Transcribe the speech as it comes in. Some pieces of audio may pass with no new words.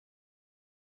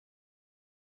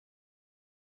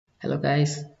Hello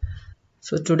guys.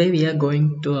 So today we are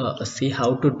going to see how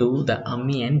to do the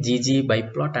AMMI and GGE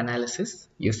biplot analysis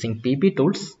using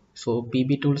PBTools. So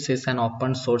PBTools is an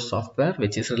open source software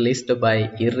which is released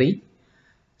by IRRI.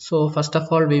 So first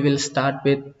of all we will start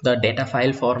with the data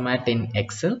file format in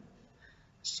Excel.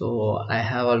 So I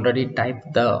have already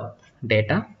typed the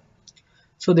data.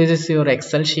 So this is your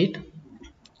Excel sheet.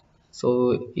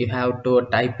 So you have to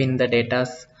type in the data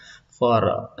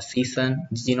for season,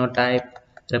 genotype,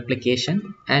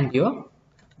 replication and your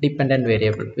dependent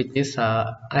variable, which is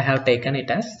I have taken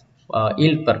it as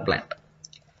yield per plant.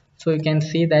 So you can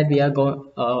see that we are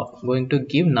going to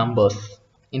give numbers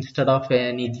instead of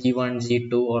any G1,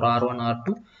 G2 or R1,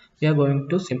 R2. We are going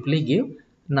to simply give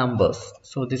numbers.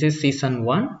 So this is season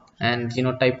 1 and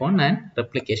genotype 1 and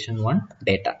replication 1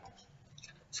 data.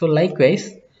 So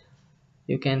likewise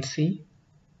you can see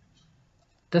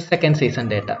the second season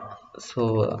data.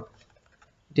 So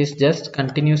it is just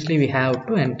continuously we have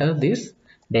to enter these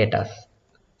data.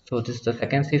 So this is the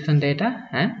second season data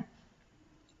and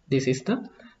this is the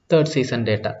third season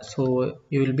data. So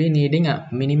you will be needing a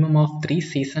minimum of 3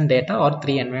 season data or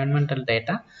 3 environmental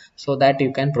data so that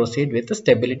you can proceed with the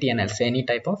stability analysis, any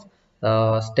type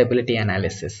of stability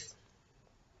analysis.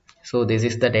 So this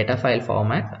is the data file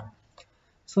format.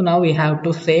 So now we have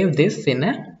to save this in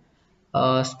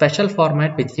a special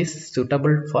format which is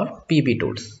suitable for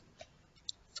PBTools.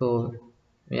 So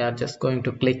we are just going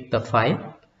to click the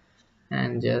file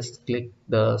and just click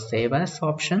the save as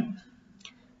option.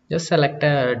 Just select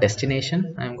a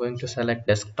destination. I'm going to select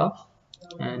desktop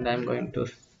and I'm going to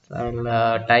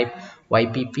type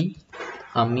YPP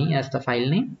AMMI as the file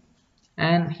name.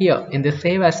 And here in the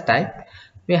save as type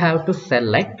we have to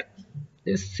select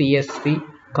this CSV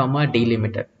comma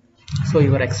delimited. So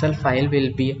your Excel file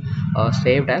will be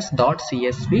saved as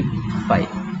 .csv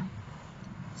file.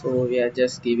 So we are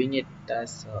just giving it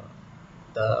as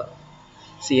the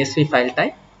CSV file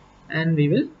type and we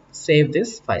will save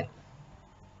this file.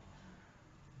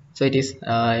 So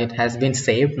it has been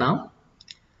saved now.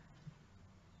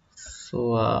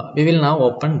 So we will now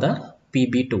open the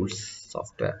PBTools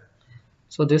software.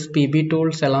 So this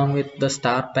PBTools along with the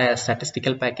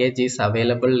statistical package is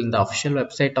available in the official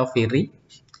website of IRRI.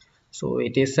 So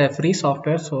it is a free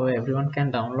software, so everyone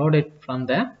can download it from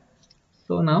there.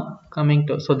 So now coming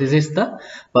to, so this is the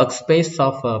workspace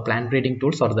of plant breeding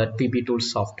tools or the PBTools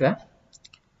software.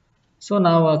 So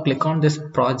now click on this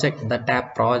project, the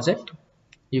tab project.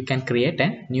 You can create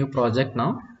a new project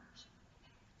now.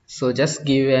 So just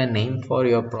give a name for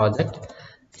your project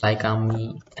like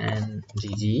AMMI and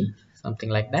GGE, something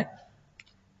like that,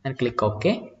 and click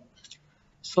OK.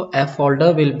 So a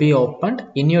folder will be opened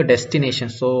in your destination.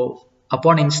 So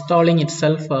upon installing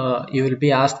itself you will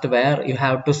be asked where you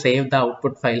have to save the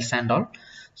output files and all.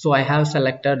 So I have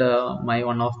selected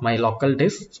one of my local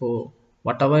disks. So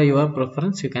whatever your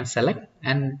preference you can select,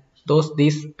 and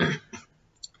these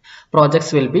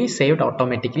projects will be saved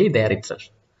automatically there itself.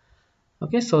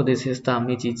 Okay, so this is the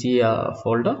AMMI GG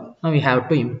folder. Now we have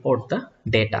to import the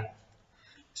data.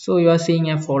 So you are seeing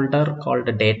a folder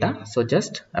called data. So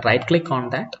just right click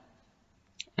on that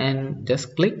and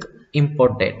just click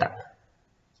import data.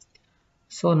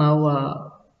 So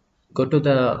now go to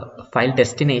the file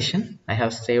destination. I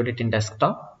have saved it in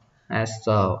desktop as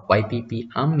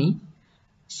YPP AMMI.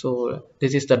 So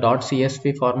this is the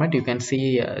 .csv format. You can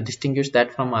see distinguish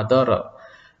that from other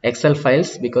Excel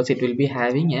files because it will be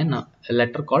having a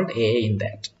letter called A in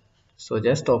that. So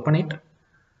just open it.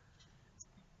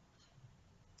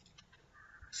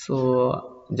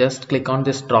 So just click on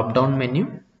this drop down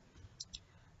menu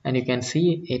and you can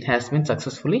see it has been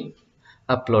successfully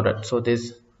uploaded. So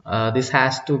this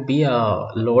has to be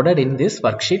loaded in this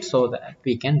worksheet so that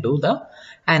we can do the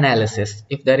analysis.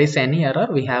 If there is any error,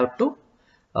 we have to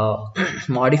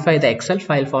modify the Excel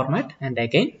file format and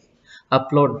again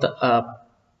upload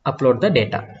the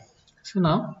data. So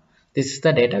now this is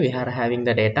the data. We are having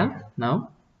the data.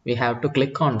 Now we have to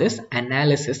click on this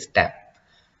analysis tab.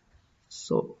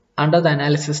 So under the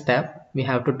analysis tab we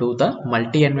have to do the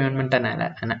multi-environment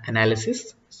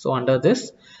analysis. So under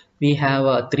this we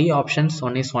have 3 options.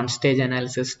 One is 1-stage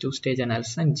analysis, 2-stage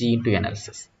analysis and G into E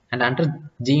analysis. And under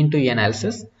G into E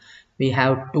analysis we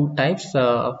have 2 types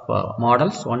of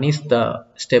models. One is the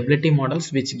stability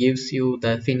models, which gives you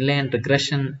the Finlay and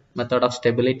regression method of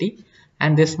stability,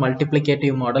 and this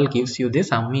multiplicative model gives you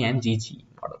this AMMI and GGE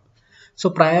model.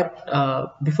 So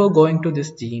before going to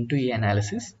this G into E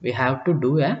analysis, we have to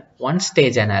do a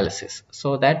 1-stage analysis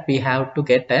so that we have to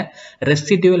get a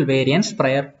residual variance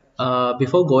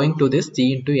before going to this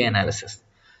G into E analysis.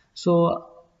 So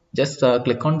just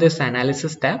click on this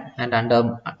analysis tab, and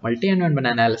under multi-environment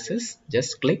analysis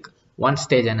just click one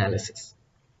stage analysis.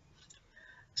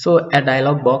 So a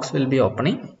dialog box will be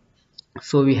opening.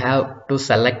 So we have to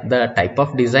select the type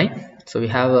of design. So we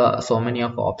have so many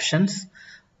of options.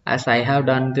 As I have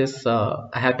done this, I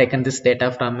have taken this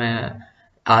data from a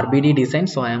RBD design,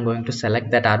 so I am going to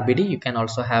select that RBD. You can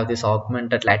also have this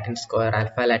augmented Latin square,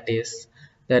 alpha lattice,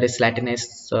 there is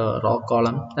latinized raw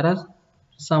column. There are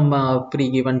some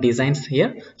pre-given designs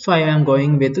here, so I am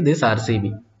going with this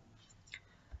RCB.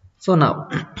 So now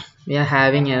we are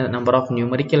having a number of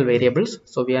numerical variables.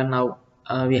 So we are now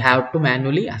we have to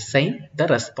manually assign the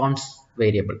response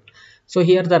variable. So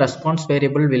here the response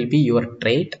variable will be your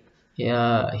trait.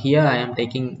 Here I am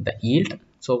taking the yield.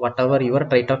 So whatever your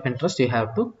trait of interest, you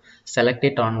have to select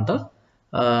it on the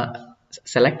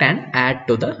select and add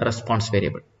to the response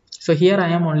variable. So here I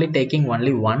am only taking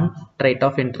only one trait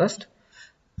of interest.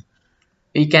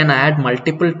 You can add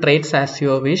multiple traits as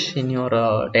you wish in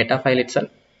your data file itself,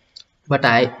 but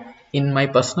in my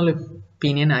personal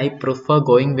opinion, I prefer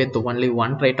going with only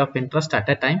one trait of interest at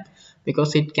a time,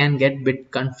 because it can get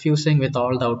bit confusing with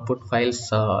all the output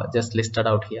files just listed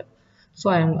out here. So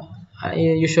I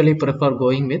usually prefer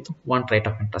going with one trait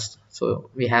of interest. So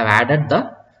we have added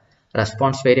the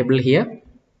response variable here.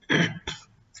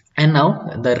 And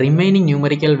now the remaining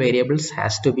numerical variables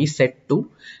has to be set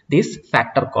to this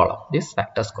factor column, this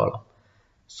factors column.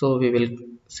 So we will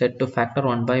set to factor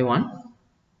one by one.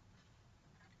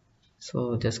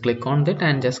 So just click on that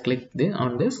and just click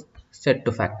on this set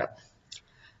to factor.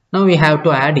 Now we have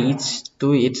to add each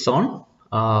to its own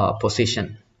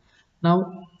position.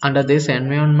 Now under this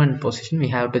environment position, we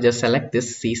have to just select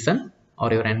this season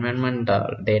or your environment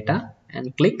data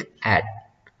and click add.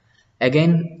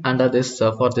 Again under this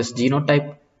for this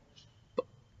genotype,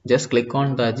 just click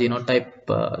on the genotype,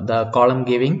 the column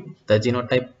giving the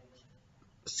genotype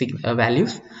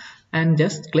values, and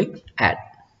just click add.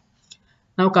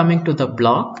 Now coming to the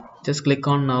block, just click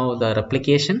on now the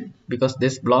replication, because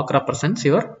this block represents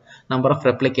your number of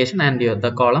replication and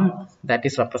the column that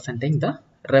is representing the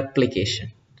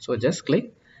replication. So just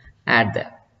click add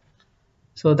there.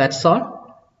 So that's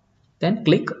all. Then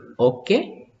click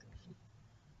OK.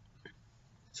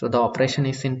 So the operation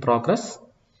is in progress.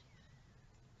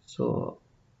 So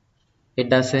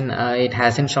it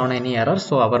hasn't shown any error.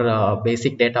 So our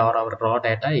basic data or our raw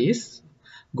data is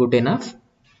good enough.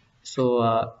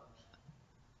 So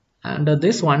under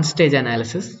this one stage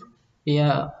analysis, we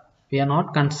are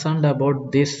not concerned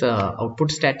about this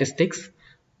output statistics,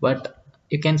 but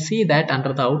you can see that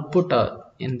under the output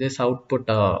in this output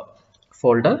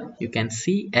folder, you can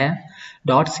see a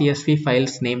 .csv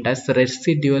files named as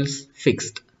residuals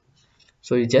fixed.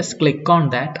 So you just click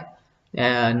on that,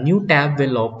 a new tab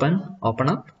will open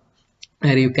up,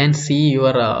 where you can see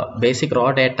your basic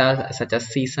raw data such as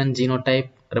season, genotype,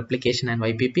 replication and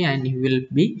YPP, and you will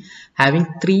be having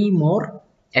 3 more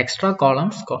extra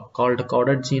columns called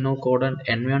coded genome, coded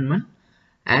environment,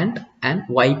 and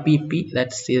YPP,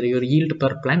 that's your yield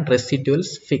per plant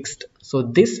residuals fixed. So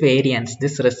this variance,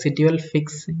 this residual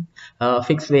fixed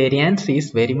variance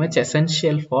is very much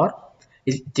essential for,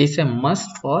 it is a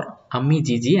must for AMMI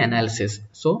GGE analysis.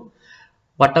 So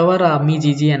whatever AMMI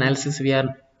GGE analysis we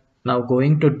are now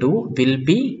going to do will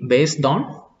be based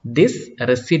on this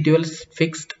residuals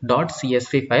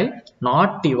fixed.csv file,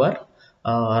 not your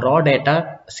raw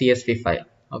data CSV file.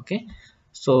 Okay,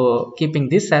 so keeping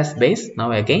this as base,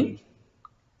 now again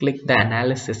click the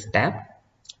analysis tab.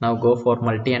 Now go for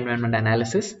multi-environment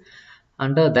analysis.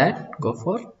 Under that, go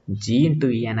for G into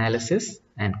E analysis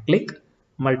and click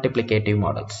multiplicative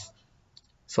models.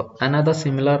 So another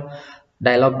similar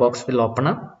dialog box will open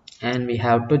up, and we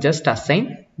have to just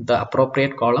assign the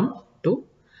appropriate column to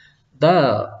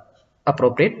the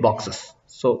appropriate boxes.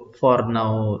 So for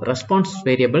now response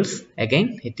variables,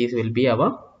 again will be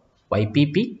our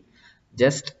YPP.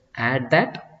 Just add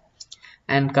that,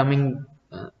 and coming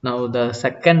now the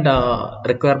second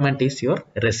requirement is your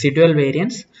residual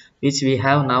variance, which we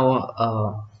have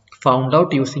now found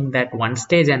out using that one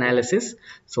stage analysis.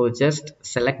 So just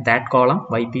select that column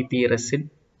YPP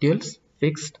residuals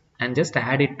fixed and just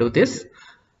add it to this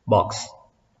box.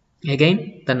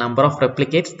 Again the number of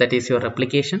replicates, that is your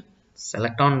replication,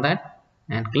 select on that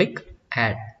and click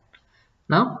add.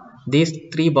 Now these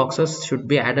 3 boxes should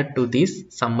be added to this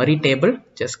summary table.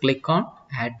 Just click on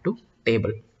add to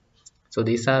table. So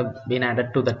these have been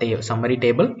added to the summary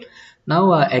table.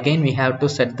 Now again we have to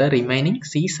set the remaining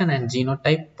season and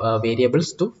genotype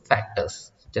variables to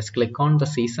factors. Just click on the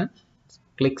season,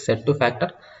 click set to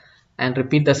factor, and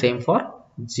repeat the same for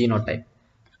genotype.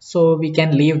 So we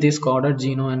can leave this coded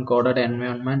genome and coded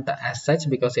environment as such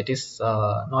because it is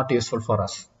not useful for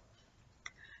us.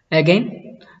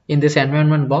 Again, in this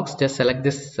environment box, just select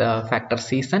this factor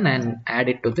season and add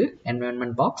it to the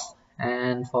environment box.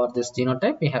 And for this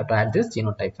genotype, we have to add this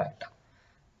genotype factor.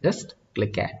 Just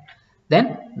click add.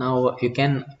 Then now you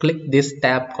can click this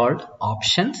tab called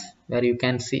options, where you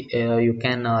can see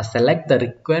select the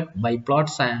required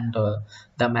biplots and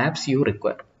the maps you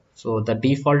require. So the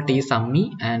default is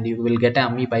AMMI, and you will get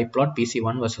AMMI biplot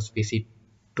PC1 versus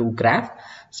PC2 graph.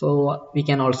 So we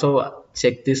can also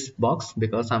check this box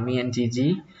because AMMI and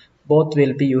GGE both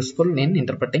will be useful in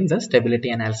interpreting the stability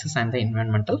analysis and the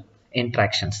environmental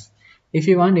interactions. If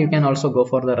you want, you can also go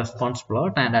for the response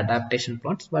plot and adaptation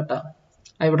plots, but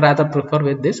I would rather prefer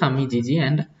with this AMMI GG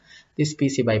and this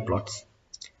PC biplots.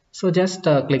 So just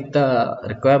click the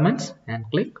requirements and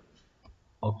click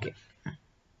OK.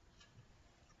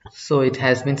 So it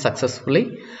has been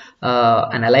successfully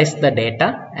analyzed the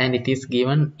data, and it is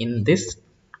given in this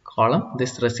column,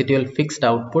 this residual fixed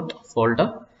output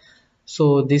folder.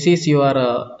 So this is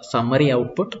your summary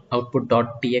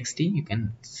output.txt. You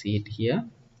can see it here.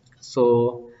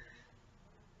 So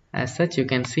as such, you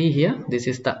can see here, this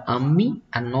is the AMMI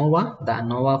ANOVA, the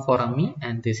ANOVA for AMMI,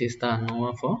 and this is the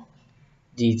ANOVA for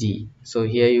GGE. So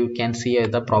here you can see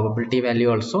the probability value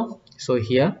also. So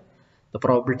here the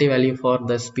probability value for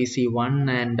this PC1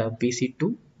 and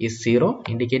PC2 is 0,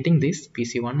 indicating this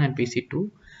PC1 and PC2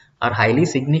 are highly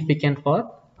significant for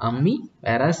AMMI,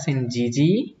 whereas in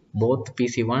GGE both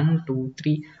PC1, 2,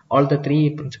 3, all the three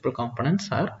principal components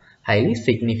are highly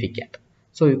significant.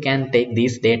 So you can take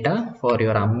these data for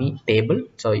your AMMI table,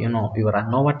 so you know your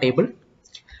ANOVA table,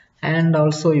 and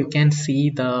also you can see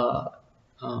the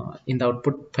in the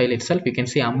output file itself, you can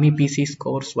see AMMI PC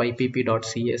scores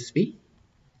ypp.csv.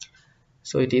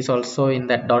 So it is also in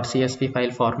that .csv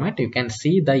file format. You can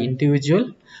see the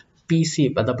individual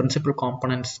PC, the principal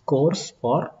component scores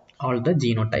for all the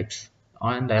genotypes,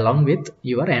 and along with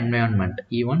your environment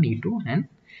E1, E2 and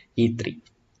E3.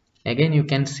 Again, you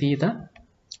can see the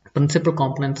principal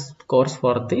component scores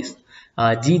for this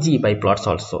GGE biplots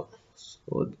also.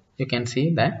 So you can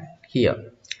see that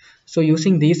here. So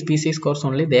using these PC scores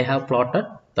only, they have plotted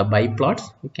the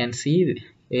biplots. You can see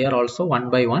here also one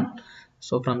by one.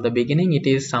 So from the beginning, it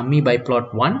is AMMI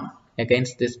biplot 1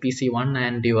 against this PC1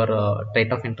 and your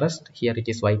trait of interest. Here it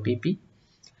is YPP.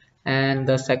 And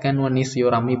the second one is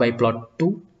your AMMI biplot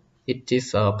 2. It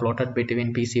is plotted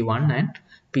between PC1 and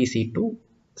PC2.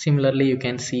 Similarly, you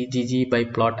can see GG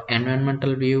biplot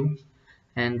environmental view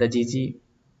and the GG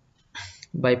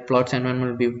biplots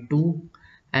environmental view 2,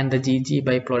 and the GG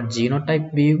biplot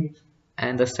genotype view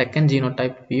and the second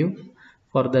genotype view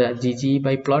for the GGE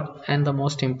biplot, and the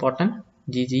most important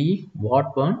GGE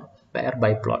Watt-Burn pair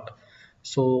biplot.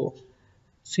 So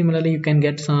similarly, you can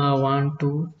get 1,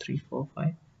 2, 3, 4,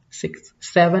 5, 6,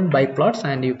 7 biplots,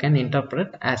 and you can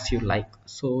interpret as you like.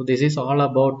 So this is all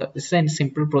about, this is a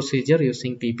simple procedure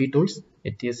using PBTools.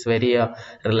 It is very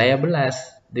reliable,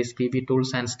 as this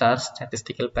PBTools and star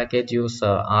statistical package use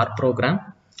R program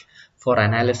for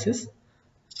analysis.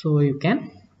 So you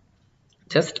can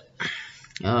just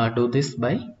do this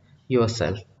by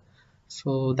yourself.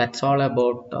 So that's all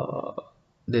about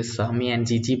this AMMI and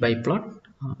GG biplot.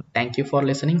 Thank you for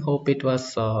listening. Hope it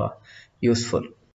was useful.